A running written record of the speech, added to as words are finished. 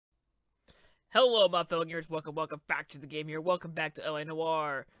Hello, my fellow gamers. Welcome back to the game here. Welcome back to LA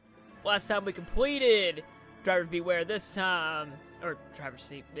Noire. Last time we completed Drivers Beware. This time, or Driver's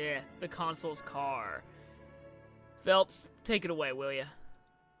Seat, yeah, the Consul's car. Phelps, take it away, will ya?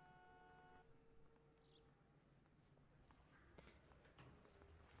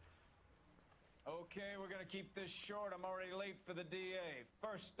 Okay, we're gonna keep this short. I'm already late for the DA.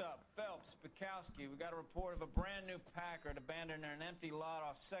 First up, Phelps, Bukowski. We got a report of a brand new Packard abandoned in an empty lot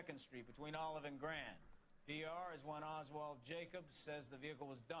off 2nd Street between Olive and Grand. DR is one Oswald Jacobs says the vehicle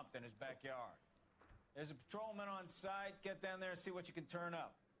was dumped in his backyard. There's a patrolman on site. Get down there and see what you can turn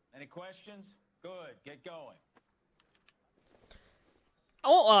up. Any questions? Good, get going.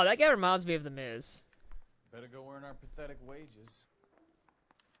 Oh, that guy reminds me of The Miz. Better go earn our pathetic wages.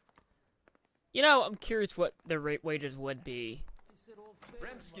 You know, I'm curious what their wages would be.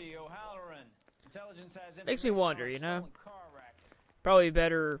 Rimsky, O'Halloran. Intelligence has Makes me wonder, you know? stolen car racket. Probably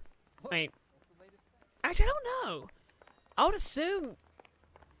better. I mean, actually, I don't know. I would assume.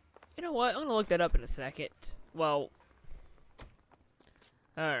 You know what? I'm gonna look that up in a second. Well,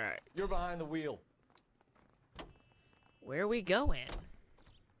 all right. You're behind the wheel. Where are we going?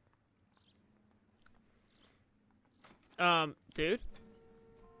 Dude.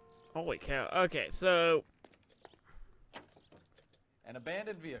 Holy cow. Okay, so. An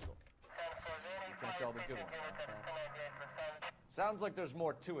abandoned vehicle. You catch all the good ones, huh, Phelps? Sounds like there's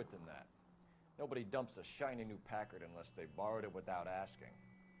more to it than that. Nobody dumps a shiny new Packard unless they borrowed it without asking.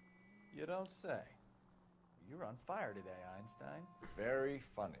 You don't say. You're on fire today, Einstein. Very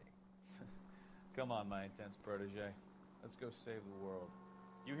funny. Come on, my intense protege. Let's go save the world.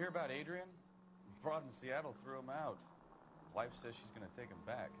 You hear about Adrian? Broad in Seattle threw him out. Wife says she's gonna take him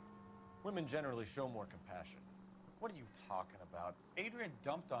back. Women generally show more compassion. What are you talking about? Adrian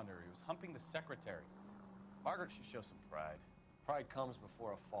dumped on her. He was humping the secretary. Margaret should show some pride. Pride comes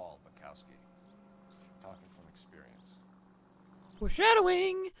before a fall, Bukowski. Talking from experience.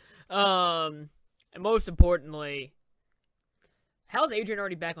 Foreshadowing. And most importantly, how's Adrian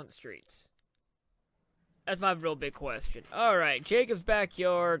already back on the streets? That's my real big question. All right, Jacob's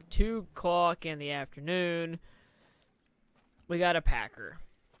backyard, 2 o'clock in the afternoon. We got a Packer.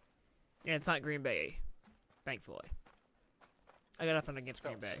 And it's not Green Bay, thankfully. I got nothing against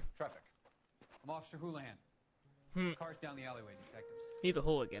Green Bay. Traffic. I'm Officer Houlihan. Car's down the alleyway, detectives. He's a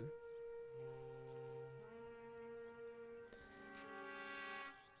hooligan.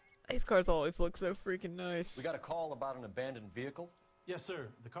 These cars always look so freaking nice. We got a call about an abandoned vehicle. Yes, sir.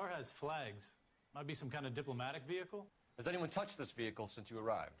 The car has flags. Might be some kind of diplomatic vehicle? Has anyone touched this vehicle since you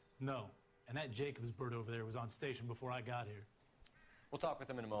arrived? No. And that Jacobs bird over there was on station before I got here. We'll talk with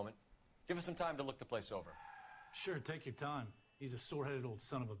him in a moment. Give us some time to look the place over. Sure, take your time. He's a sore-headed old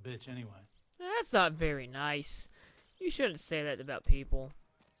son of a bitch anyway. That's not very nice. You shouldn't say that about people.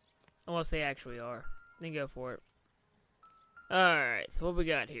 Unless they actually are. Then go for it. Alright, so what we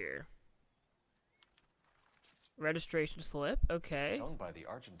got here? Registration slip, okay. It's owned by the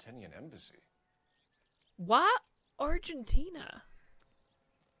Argentinian embassy. Why Argentina?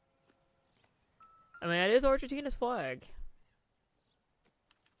 I mean, it is Argentina's flag.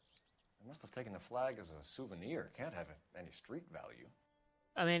 They must have taken the flag as a souvenir. Can't have any street value.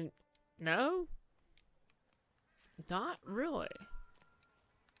 I mean, no? Not really.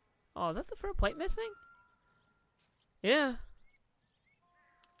 Oh, is that the front plate missing? Yeah.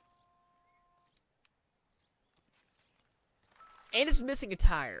 And it's missing a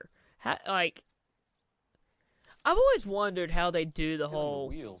tire. Like, I've always wondered how they do the Stealing whole...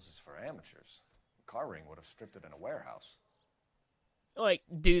 the wheels is for amateurs. A car ring would have stripped it in a warehouse. Like,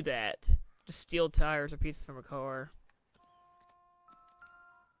 do that. Just steal tires or pieces from a car.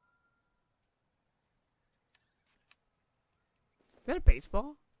 Is that a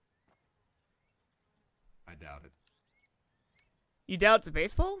baseball? I doubt it. You doubt it's a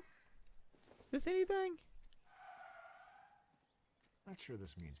baseball? Is this anything? Not sure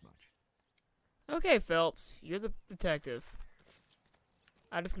this means much. Okay, Phelps. You're the detective.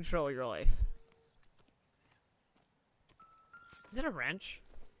 I just control your life. Is that a wrench?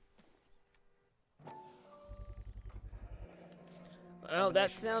 Well,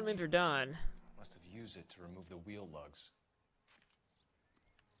 that sound means we're done. Must have used it to remove the wheel lugs.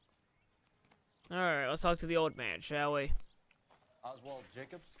 Alright, let's talk to the old man, shall we? Oswald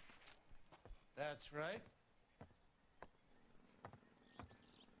Jacobs? That's right.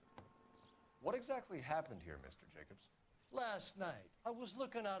 What exactly happened here, Mr. Jacobs? Last night, I was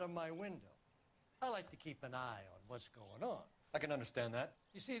looking out of my window. I like to keep an eye on what's going on. I can understand that.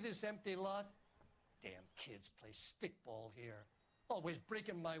 You see this empty lot? Damn kids play stickball here. Always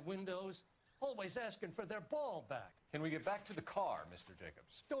breaking my windows. Always asking for their ball back. Can we get back to the car, Mr.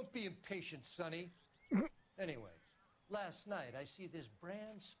 Jacobs? Don't be impatient, Sonny. Anyway, last night I see this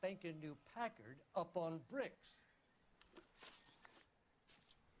brand spanking new Packard up on bricks.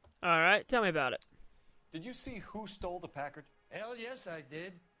 Alright, tell me about it. Did you see who stole the Packard? Hell yes, I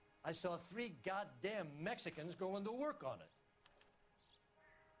did. I saw 3 goddamn Mexicans going to work on it.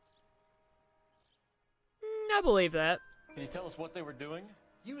 I believe that. Can you tell us what they were doing?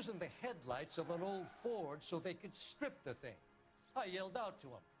 Using the headlights of an old Ford so they could strip the thing. I yelled out to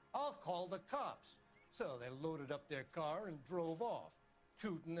them, "I'll call the cops." So they loaded up their car and drove off,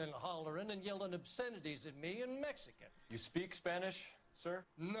 tooting and hollering and yelling obscenities at me in Mexican. You speak Spanish, sir?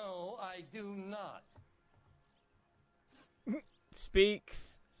 No, I do not.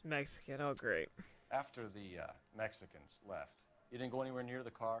 Speaks Mexican. Oh, great. After the Mexicans left, you didn't go anywhere near the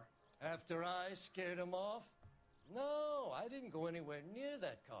car? After I scared them off? No, I didn't go anywhere near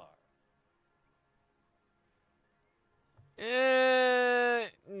that car.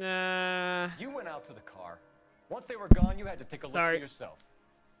 Nah. You went out to the car. Once they were gone, you had to take a look Sorry. for yourself.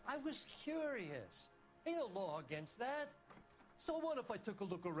 I was curious. Ain't no law against that. So what if I took a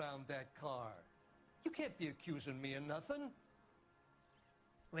look around that car? You can't be accusing me of nothing.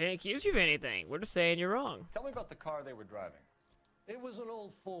 We didn't accuse you of anything. We're just saying you're wrong. Tell me about the car they were driving. It was an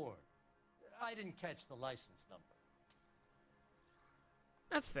old Ford. I didn't catch the license number.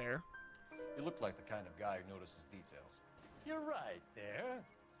 That's fair. You look like the kind of guy who notices details. You're right there.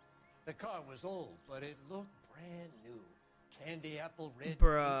 The car was old, but it looked brand new. Candy apple red paint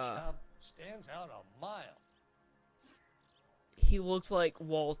Bruh. job stands out a mile. He looks like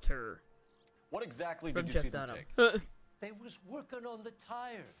Walter What exactly from did you Jeff see them Dunham. take? They was working on the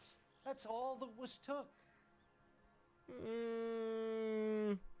tires. That's all that was took.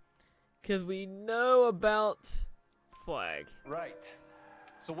 Because we know about flag. Right.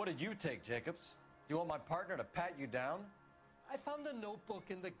 So what did you take, Jacobs? Do you want my partner to pat you down? I found a notebook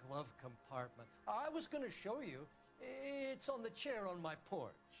in the glove compartment. I was going to show you. It's on the chair on my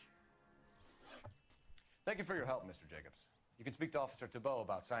porch. Thank you for your help, Mr. Jacobs. You can speak to Officer Thibault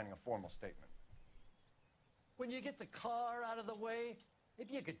about signing a formal statement. When you get the car out of the way,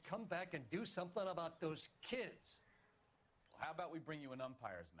 maybe you could come back and do something about those kids. Well, how about we bring you an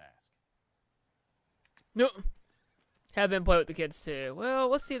umpire's mask? No. Have him play with the kids too. Well,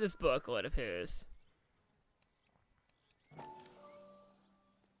 let's see this booklet of his.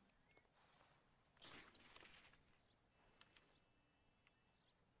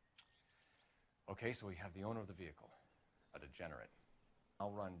 Okay, so we have the owner of the vehicle, a degenerate.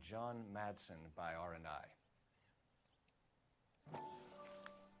 I'll run John Madsen by R&I.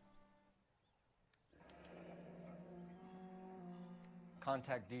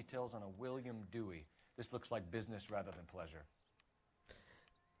 Contact details on a William Dewey. This looks like business rather than pleasure.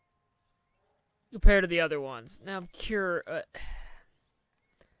 Compared to the other ones. Now I'm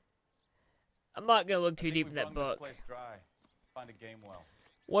I'm not gonna look too deep in that book. This place dry. Let's find a game well.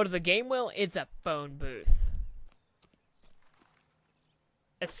 What is a game well? It's a phone booth.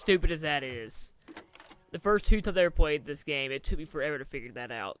 As stupid as that is. The first 2 times I ever played this game, it took me forever to figure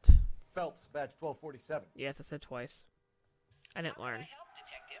that out. Phelps, badge 1247. Yes, I said twice. I didn't learn.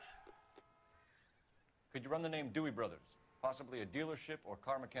 Could you run the name Dewey Brothers? Possibly a dealership or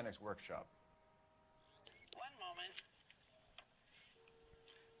car mechanics workshop. One moment.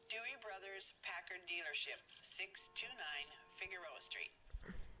 Dewey Brothers Packard Dealership, 629 Figueroa Street.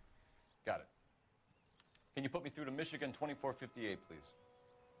 Got it. Can you put me through to Michigan 2458, please?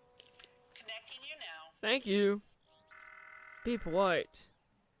 Connecting you now. Thank you. Be polite.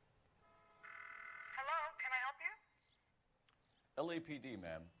 Hello, can I help you? LAPD,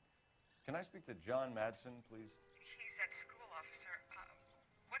 ma'am. Can I speak to John Madsen, please? He's at school, officer.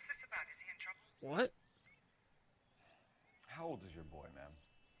 What's this about? Is he in trouble? What? How old is your boy, ma'am?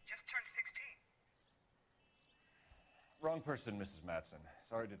 Just turned 16. Wrong person, Mrs. Madsen.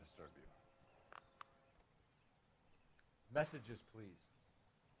 Sorry to disturb you. Messages, please.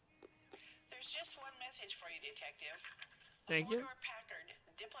 There's just one message for you, Detective. Thank you. Four-door Packard,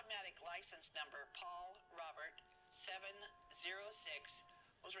 diplomatic license number Paul Robert 706,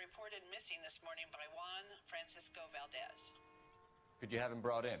 was reported missing this morning by Juan Francisco Valdez. Could you have him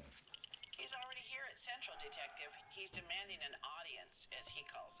brought in? He's already here at Central, Detective. He's demanding an audience, as he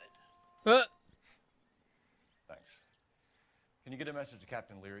calls it. Thanks. Can you get a message to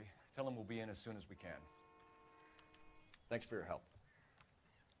Captain Leary? Tell him we'll be in as soon as we can. Thanks for your help.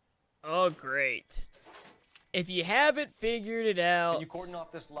 Oh, great. If you haven't figured it out... Can you cordon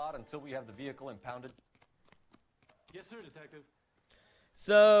off this lot until we have the vehicle impounded? Yes, sir, Detective.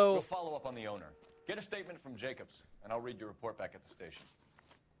 So... We'll follow up on the owner. Get a statement from Jacobs, and I'll read your report back at the station.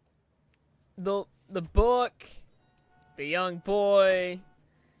 the book, the young boy,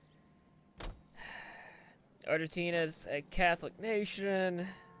 Argentina's a Catholic nation.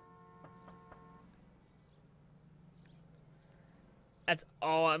 That's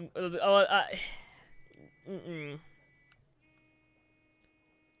all I'm.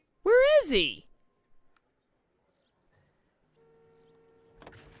 Where is he?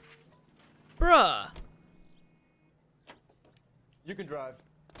 Bruh. You can drive.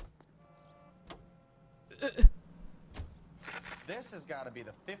 This has got to be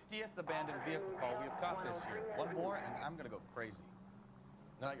the 50th abandoned vehicle call we have caught this year. One more, and I'm gonna go crazy.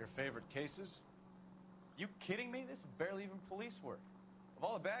 Not your favorite cases? You kidding me? This is barely even police work. Of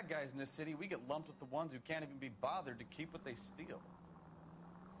all the bad guys in this city, we get lumped with the ones who can't even be bothered to keep what they steal.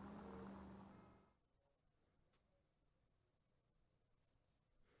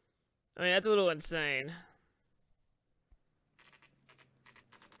 I mean, that's a little insane.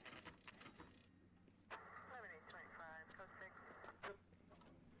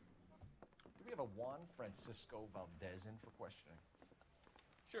 Do we have a Juan Francisco Valdez in for questioning?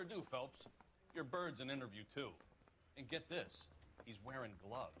 Sure do, Phelps. Your bird's an interview, too. And get this, he's wearing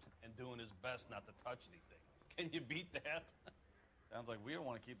gloves and doing his best not to touch anything. Can you beat that? Sounds like we don't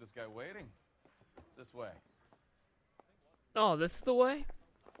want to keep this guy waiting. It's this way. Oh, this is the way?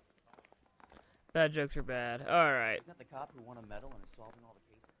 Bad jokes are bad. Alright. Isn't that the cop who won a medal and is solving all the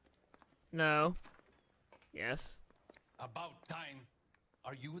cases? No. Yes. About time.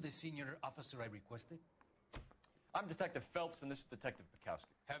 Are you the senior officer I requested? I'm Detective Phelps, and this is Detective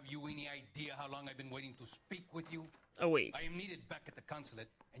Bukowski. Have you any idea how long I've been waiting to speak with you? A week. I am needed back at the consulate,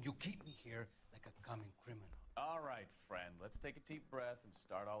 and you keep me here like a common criminal. All right, friend. Let's take a deep breath and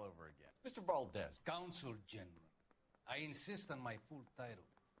start all over again. Mr. Valdez. Consul General. I insist on my full title.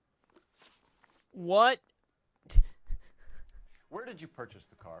 What? Where did you purchase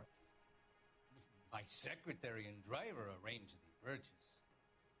the car? My secretary and driver arranged the purchase.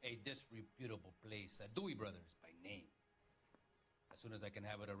 A disreputable place, Dewey Brothers by name. As soon as I can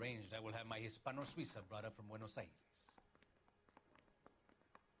have it arranged, I will have my Hispano Suiza brought up from Buenos Aires.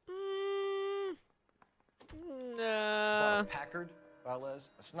 Bought a Packard, Valdez?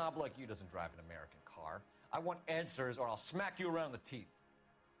 A snob like you doesn't drive an American car. I want answers or I'll smack you around the teeth.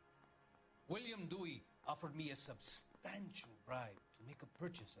 William Dewey offered me a substantial bribe to make a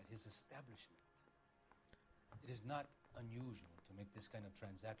purchase at his establishment. It is not unusual to make this kind of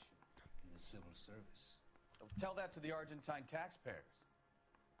transaction in the civil service. Tell that to the Argentine taxpayers.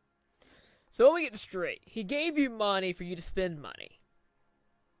 So let me get this straight. He gave you money for you to spend money.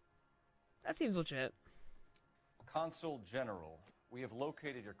 That seems legit. Consul General, we have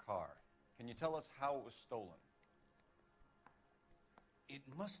located your car. Can you tell us how it was stolen? It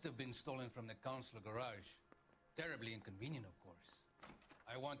must have been stolen from the consular garage. Terribly inconvenient, of course.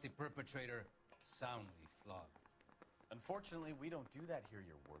 I want the perpetrator soundly flogged. Unfortunately, we don't do that here,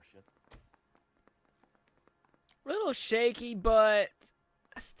 your worship. A little shaky, but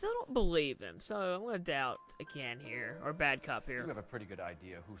I still don't believe him. So I'm going to doubt again here. Or bad cop here. You have a pretty good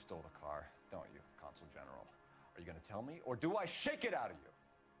idea who stole the car, don't you, Consul General? Are you going to tell me, or do I shake it out of you?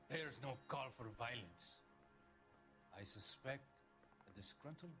 There's no call for violence. I suspect a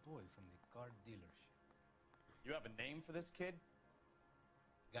disgruntled boy from the car dealership. You have a name for this kid?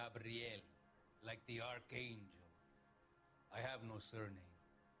 Gabriel, like the archangel. I have no surname.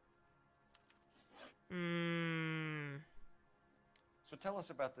 So tell us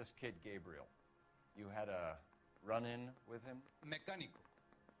about this kid, Gabriel. You had a run-in with him? Mecánico.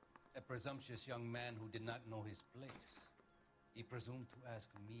 A presumptuous young man who did not know his place. He presumed to ask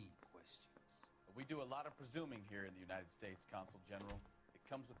me questions. We do a lot of presuming here in the United States, Consul General. It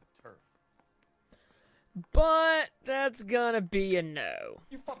comes with the turf. But that's gonna be a no.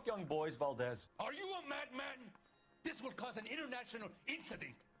 You fuck young boys, Valdez. Are you a madman? This will cause an international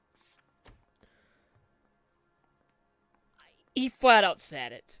incident. He flat out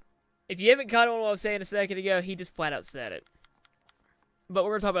said it. If you haven't caught on what I was saying a second ago, he just flat out said it. But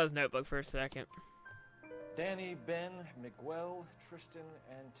we're gonna talk about his notebook for a second. Danny, Ben, Miguel, Tristan,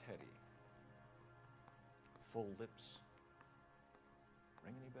 and Teddy. Full lips.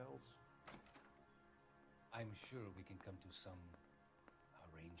 Ring any bells? I'm sure we can come to some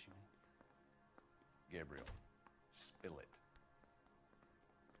arrangement. Gabriel, spill it.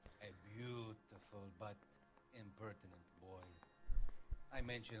 A beautiful but impertinent boy. I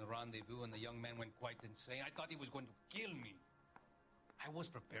mentioned rendezvous and the young man went quite insane. I thought he was going to kill me. I was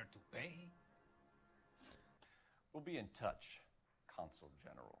prepared to pay. We'll be in touch, Consul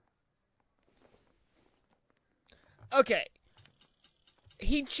General. Okay.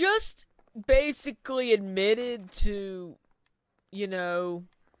 He just basically admitted to, you know,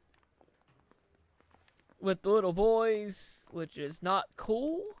 with the little boys, which is not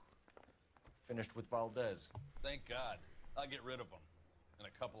cool. Finished with Valdez. Thank God. I'll get rid of him in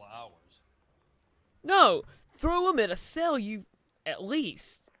a couple of hours. No, throw him in a cell, you, at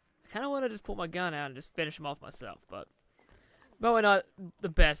least. I kind of want to just pull my gun out and just finish him off myself, but probably not the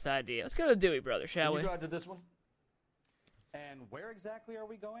best idea. Let's go to Dewey Brothers, shall we? Can you drive to this one? And where exactly are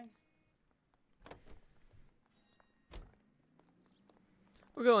we going?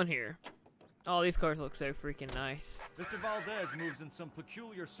 We're going here. Oh, these cars look so freaking nice. Mr. Valdez moves in some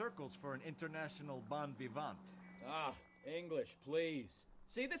peculiar circles for an international bon vivant. Ah, English, please.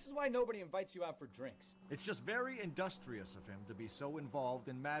 See, this is why nobody invites you out for drinks. It's just very industrious of him to be so involved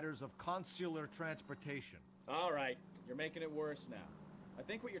in matters of consular transportation. All right, you're making it worse now. I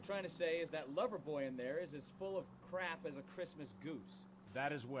think what you're trying to say is that lover boy in there is as full of crap as a Christmas goose.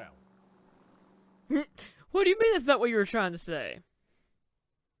 That as well. What do you mean that's not what you were trying to say?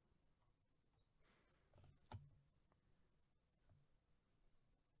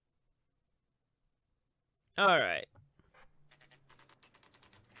 Alright.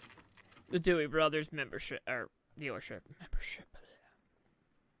 The Dewey Brothers membership, or dealership membership.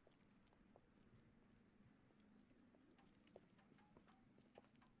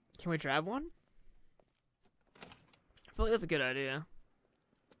 Can we drive one? I feel like that's a good idea.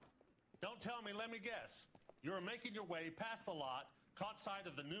 Don't tell me, let me guess. You were making your way past the lot, caught sight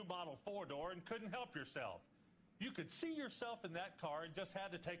of the new model 4-door, and couldn't help yourself. You could see yourself in that car and just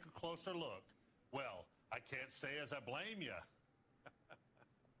had to take a closer look. Well, I can't say as I blame you.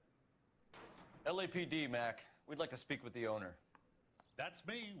 LAPD, Mac. We'd like to speak with the owner. That's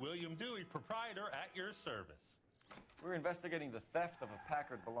me, William Dewey, proprietor, at your service. We're investigating the theft of a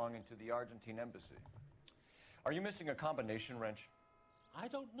Packard belonging to the Argentine embassy. Are you missing a combination wrench? I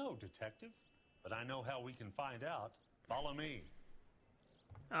don't know, Detective, but I know how we can find out. Follow me.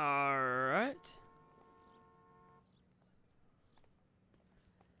 Alright.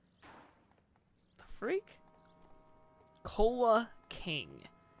 The freak? Cola King.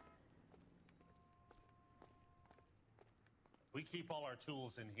 We keep all our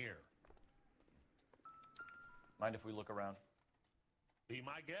tools in here. Mind if we look around? Be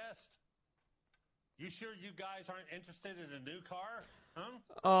my guest. You sure you guys aren't interested in a new car? Huh?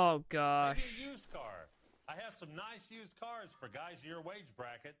 Oh, gosh. Maybe a used car. I have some nice used cars for guys in your wage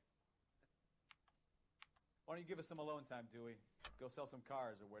bracket. Why don't you give us some alone time, Dewey? Go sell some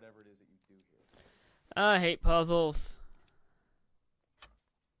cars or whatever it is that you do here. I hate puzzles.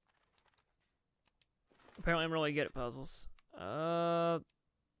 Apparently I'm really good at puzzles.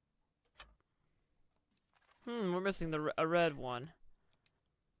 We're missing a red one.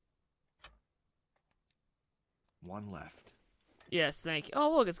 One left. Yes, thank you.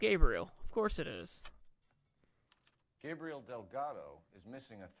 Oh, look, it's Gabriel. Of course it is. Gabriel Delgado is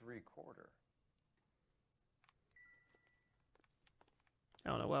missing a 3/4. I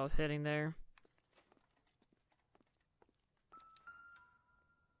don't know what I was hitting there.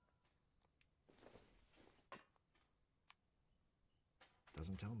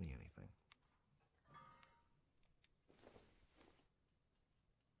 Doesn't tell me anything.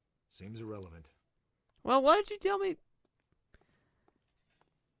 Seems irrelevant. Well, why did you tell me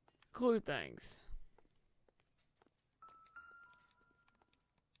clue things?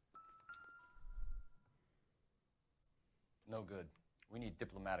 No good. We need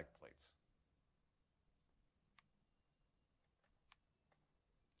diplomatic plates.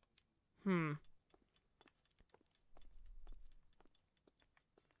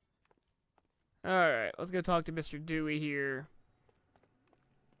 Alright, let's go talk to Mr. Dewey here.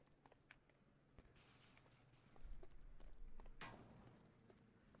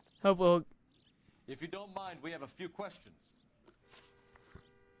 Hopefully If you don't mind, we have a few questions.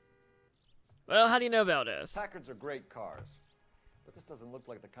 Well, how do you know Valdez? Packards are great cars, but this doesn't look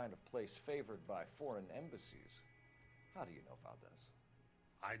like the kind of place favored by foreign embassies. How do you know Valdez?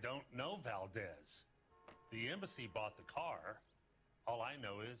 I don't know Valdez. The embassy bought the car. All I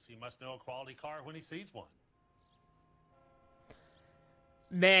know is he must know a quality car when he sees one.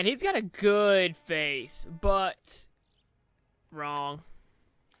 Man, he's got a good face, but wrong.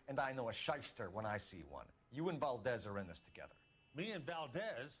 And I know a shyster when I see one. You and Valdez are in this together. Me and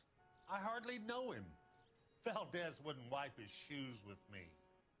Valdez? I hardly know him. Valdez wouldn't wipe his shoes with me.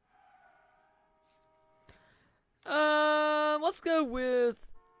 Let's go with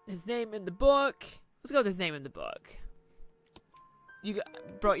his name in the book. Let's go with his name in the book. You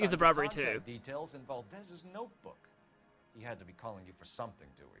use the robbery too. Details in Valdez's notebook. He had to be calling you for something,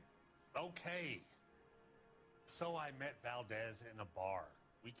 Dewey. Okay. So I met Valdez in a bar.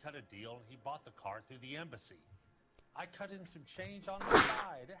 We cut a deal and he bought the car through the embassy. I cut him some change on the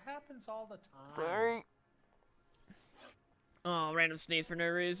side. It happens all the time. Oh, random sneeze for no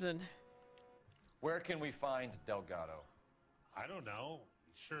reason. Where can we find Delgado? I don't know.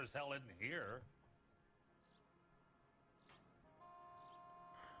 He sure as hell isn't here.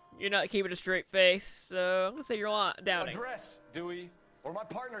 You're not keeping a straight face, so I'm gonna say you're doubting. Address, Dewey, or my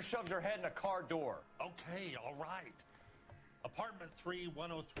partner shoves her head in a car door. Okay, all right. Apartment 3,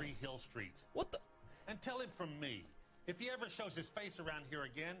 103 Hill Street. What the? And tell him from me, if he ever shows his face around here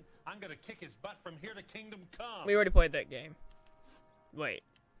again, I'm gonna kick his butt from here to Kingdom Come. We already played that game. Wait.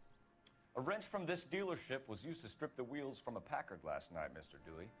 A wrench from this dealership was used to strip the wheels from a Packard last night, Mr.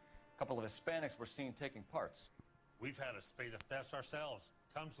 Dewey. A couple of Hispanics were seen taking parts. We've had a spate of thefts ourselves.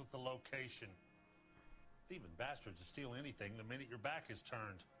 Comes with the location. Thieving bastards will steal anything the minute your back is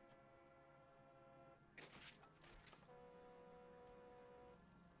turned.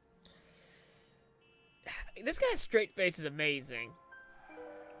 This guy's straight face is amazing.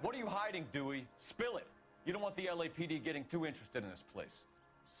 What are you hiding, Dewey? Spill it. You don't want the LAPD getting too interested in this place.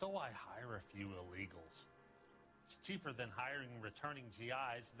 So I hire a few illegals. It's cheaper than hiring returning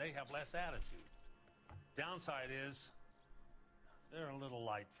GIs. They have less attitude. Downside is, they're a little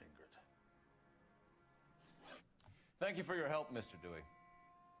light-fingered. Thank you for your help, Mr. Dewey.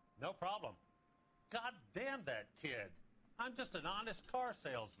 No problem. God damn that kid. I'm just an honest car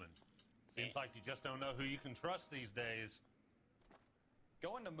salesman. Seems like you just don't know who you can trust these days.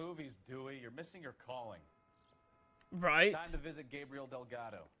 Going to movies, Dewey. You're missing your calling. Right. Time to visit Gabriel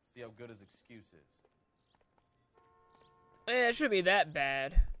Delgado. See how good his excuse is. Yeah, it shouldn't be that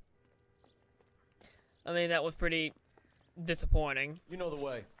bad. I mean, that was pretty disappointing. You know the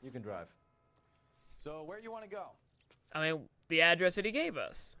way. You can drive. So, where you want to go? I mean, the address that he gave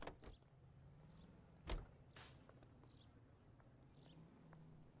us.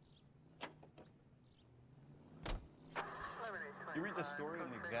 You read the story in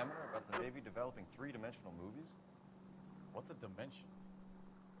the Examiner about the Navy developing three-dimensional movies? What's a dimension?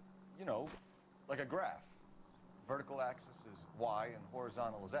 You know, like a graph. Vertical axis is Y and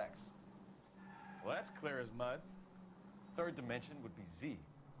horizontal is X. Well, that's clear as mud. Third dimension would be Z.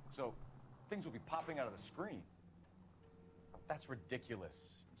 So things would be popping out of the screen. That's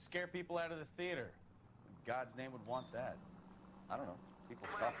ridiculous. Scare people out of the theater. In God's name would want that. I don't know. People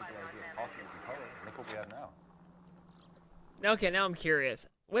scoffed at the idea of talkies in color. Look what we have now. Okay, now I'm curious.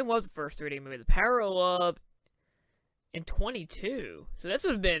 When was the first 3D movie? The Power of Love in 22. So this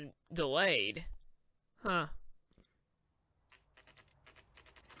would have been delayed. Huh.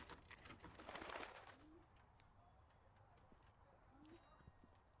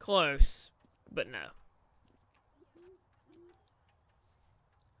 Close, but no.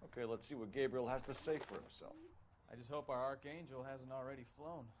 Okay, let's see what Gabriel has to say for himself. I just hope our Archangel hasn't already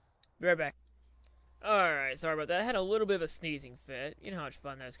flown. Be right back. Alright, sorry about that. I had a little bit of a sneezing fit. You know how much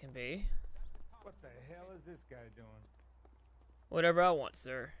fun those can be. What the hell is this guy doing? Whatever I want,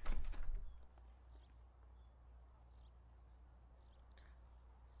 sir.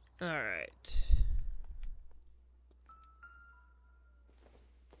 Alright.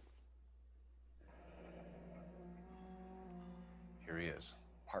 Here he is.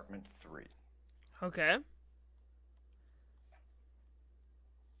 Apartment 3. Okay.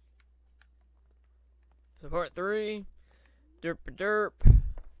 So part 3. Derp derp.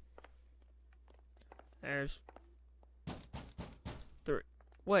 There's 3.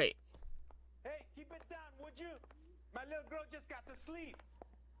 Wait. Hey, keep it down, would you? My little girl just got to sleep.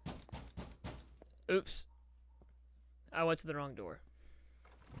 Oops. I went to the wrong door.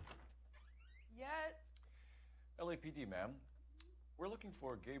 Yeah. LAPD, ma'am. We're looking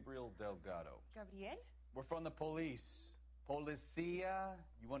for Gabriel Delgado. Gabriel? We're from the police. Policia,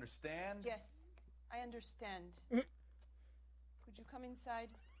 you understand? Yes, I understand. Could you come inside?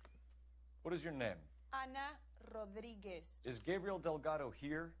 What is your name? Ana Rodriguez. Is Gabriel Delgado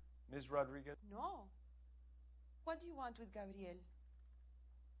here, Ms. Rodriguez? No. What do you want with Gabriel?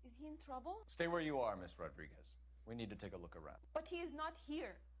 Is he in trouble? Stay where you are, Ms. Rodriguez. We need to take a look around. But he is not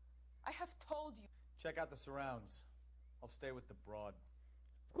here. I have told you. Check out the surrounds. I'll stay with the broad.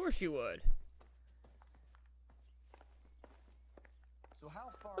 Of course you would. So how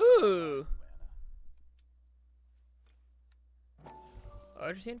far Ooh.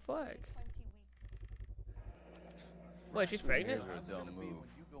 Argentine flag. 20 weeks. Wait, she's pregnant? How's it gonna be when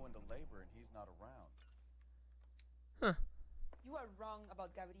you go into labor and he's not around? Huh. You are wrong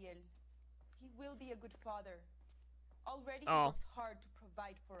about Gabriel. He will be a good father. Already he Oh. works hard to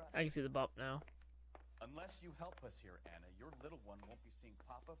provide for us. I can see the bump now. Unless you help us here, Anna, your little one won't be seeing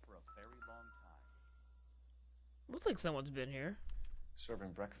Papa for a very long time. Looks like someone's been here.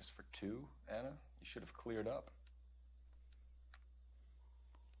 Serving breakfast for 2, Anna? You should have cleared up.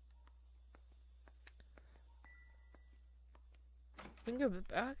 We can go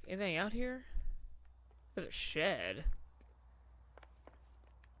back. Anything out here? There's a shed.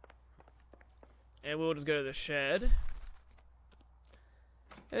 And we'll just go to the shed.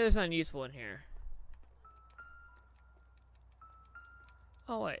 There's something useful in here.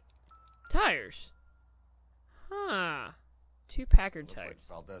 Oh wait. Tires. Huh. 2 Packard Looks tires. like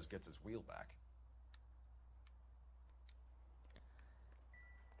Valdez gets his wheel back.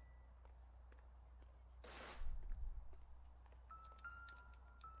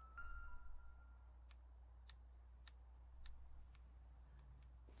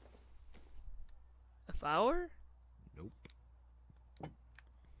 A flower? Nope.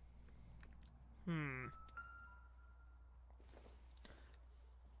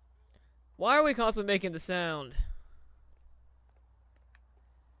 Why are we constantly making the sound?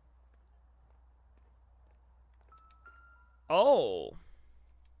 Oh.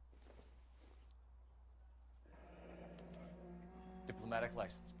 Diplomatic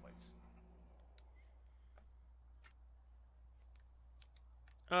license plates.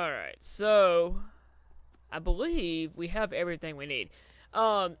 Alright, so I believe we have everything we need.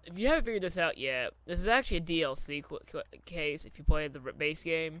 If you haven't figured this out yet, this is actually a DLC case if you play the base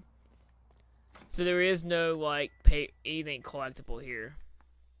game. So there is no, like, pay anything collectible here.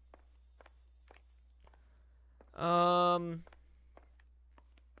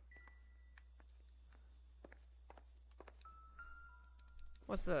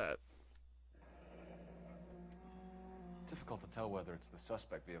 What's that? Difficult to tell whether it's the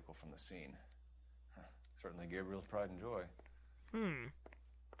suspect vehicle from the scene. Certainly Gabriel's pride and joy.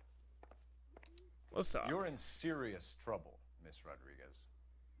 Let's talk. You're in serious trouble, Miss Rodriguez.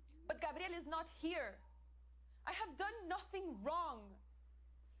 But Gabriel is not here. I have done nothing wrong.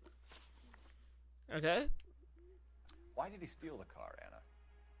 Okay. Why did he steal the car, Anna?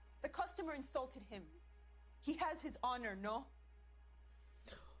 The customer insulted him. He has his honor, no?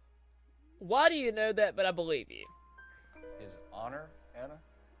 Why do you know that, but I believe you? His honor, Anna?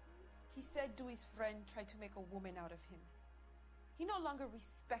 He said Dewey's friend tried to make a woman out of him. He no longer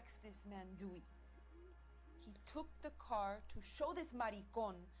respects this man, Dewey. He took the car to show this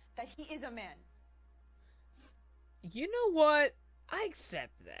maricon that he is a man. You know what? I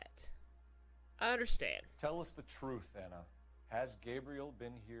accept that. I understand. Tell us the truth, Anna. Has Gabriel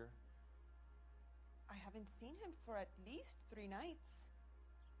been here? I haven't seen him for at least 3 nights.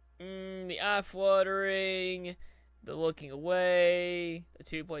 The eye fluttering, the looking away, the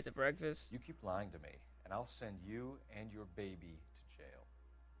 2 plates of breakfast. You keep lying to me, and I'll send you and your baby to jail.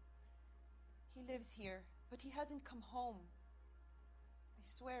 He lives here, but he hasn't come home. I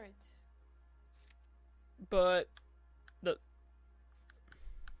swear it. But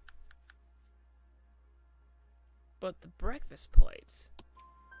the breakfast plates.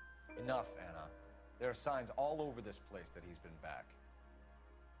 Enough, Anna. There are signs all over this place that he's been back.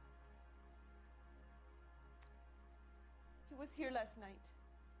 He was here last night.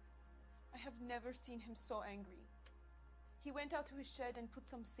 I have never seen him so angry. He went out to his shed and put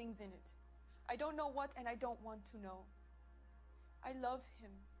some things in it. I don't know what, and I don't want to know. I love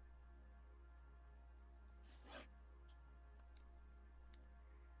him.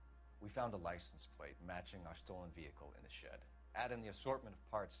 We found a license plate matching our stolen vehicle in the shed. Add in the assortment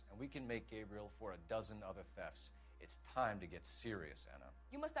of parts, and we can make Gabriel for a dozen other thefts. It's time to get serious, Anna.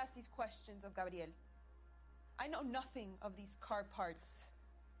 You must ask these questions of Gabriel. I know nothing of these car parts.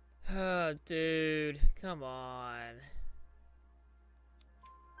 Oh, dude. Come on.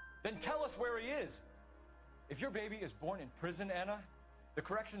 Then tell us where he is. If your baby is born in prison, Anna, the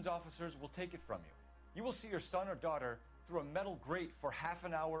corrections officers will take it from you. You will see your son or daughter through a metal grate for half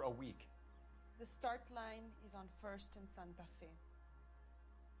an hour a week. The start line is on 1st and Santa Fe.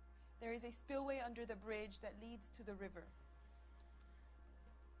 There is a spillway under the bridge that leads to the river.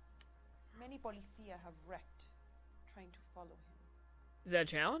 Many policia have wrecked trying to follow him. Is that a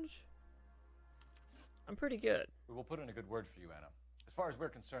challenge? I'm pretty good. We will put in a good word for you, Anna. As far as we're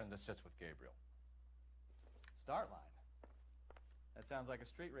concerned, this sits with Gabriel. Start line. That sounds like a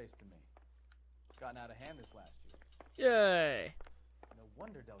street race to me. It's gotten out of hand this last year. Yay. No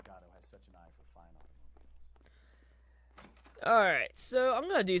wonder Delgado has such an eye for fine automobiles. Alright, so I'm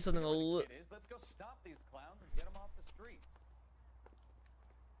gonna do something a little... Let's go stop these clowns and get them off the streets.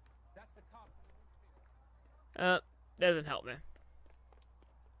 That's the cop. Doesn't help me.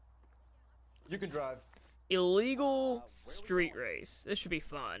 You can drive. Illegal street race. This should be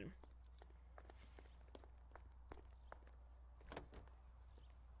fun.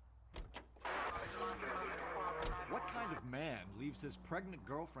 What kind of man leaves his pregnant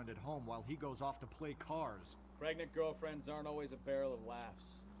girlfriend at home while he goes off to play cars? Pregnant girlfriends aren't always a barrel of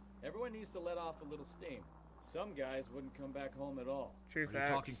laughs. Everyone needs to let off a little steam. Some guys wouldn't come back home at all. True Are facts.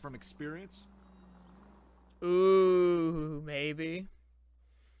 you talking from experience? Ooh, maybe.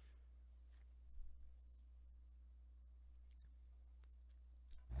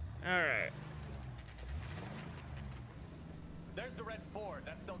 Alright. There's the red Ford.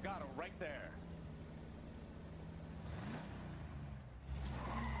 That's Delgado right there.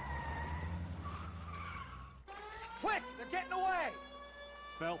 Quick! They're getting away!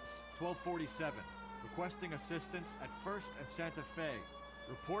 Phelps, 1247. Requesting assistance at 1st and Santa Fe.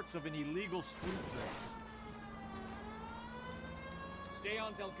 Reports of an illegal street race. Stay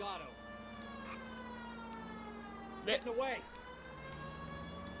on Delgado. Getting away.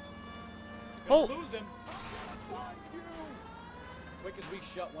 Oh. Gonna lose him. Quick as we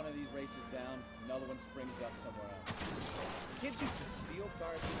shut one of these races down, another one springs up somewhere else. The kids used to steal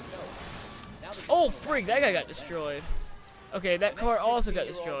cars themselves. Now they're Oh, just freak, that guy got destroyed. Okay, that car also got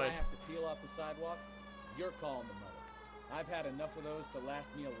destroyed. I have to peel off the sidewalk. You're calling the mother. I've had enough of those to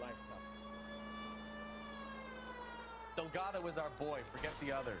last me a lifetime. Delgado is our boy. Forget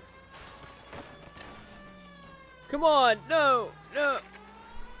the others. Come on, no, no.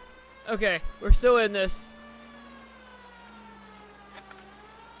 Okay, we're still in this.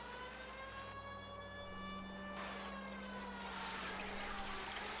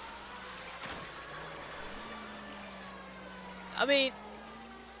 I mean,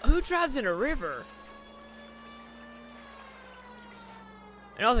 who drives in a river?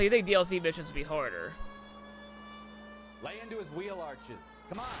 And also, you think DLC missions would be harder. Lay into his wheel arches.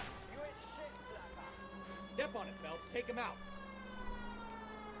 Come on. Step on it, Phelps. Take him out.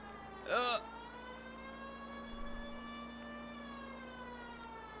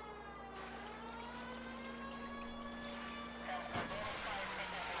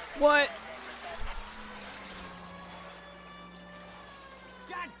 What?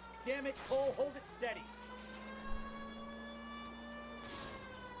 God damn it, Cole. Hold it steady.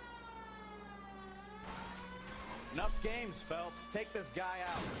 Enough games, Phelps. Take this guy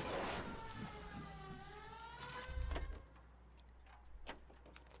out.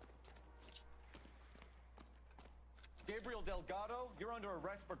 Gabriel Delgado, you're under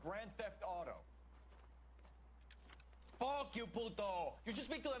arrest for Grand Theft Auto. Fuck you, puto. You should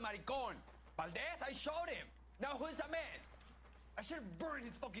speak to the maricon. Valdez, I showed him. Now who's a man? I should have burned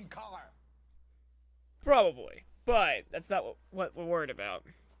his fucking car. Probably, but that's not what we're worried about.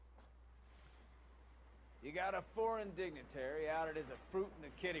 You got a foreign dignitary outed as a fruit and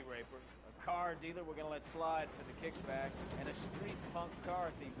a kitty raper, a car dealer we're gonna let slide for the kickbacks, and a street punk car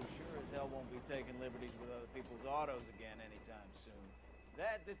thief who sure as hell won't be taking liberties with other people's autos again anytime soon.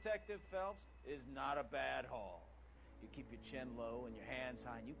 That, Detective Phelps, is not a bad haul. You keep your chin low and your hands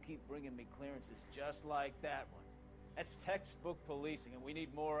high, and you keep bringing me clearances just like that one. That's textbook policing, and we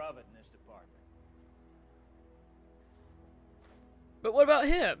need more of it in this department. But what about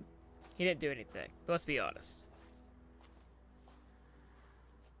him? He didn't do anything. But let's be honest.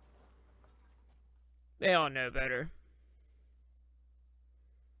 They all know better.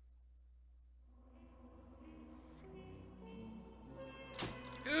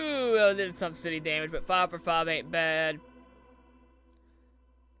 Ooh, that did some city damage, but 5 for 5 ain't bad.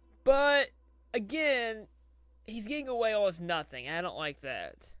 But, again, he's getting away all as nothing. I don't like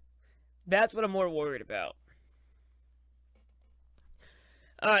that. That's what I'm more worried about.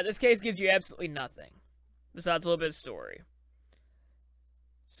 Alright, this case gives you absolutely nothing. Besides a little bit of story.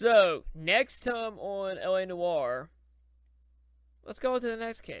 So, next time on LA Noire, let's go on to the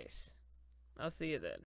next case. I'll see you then.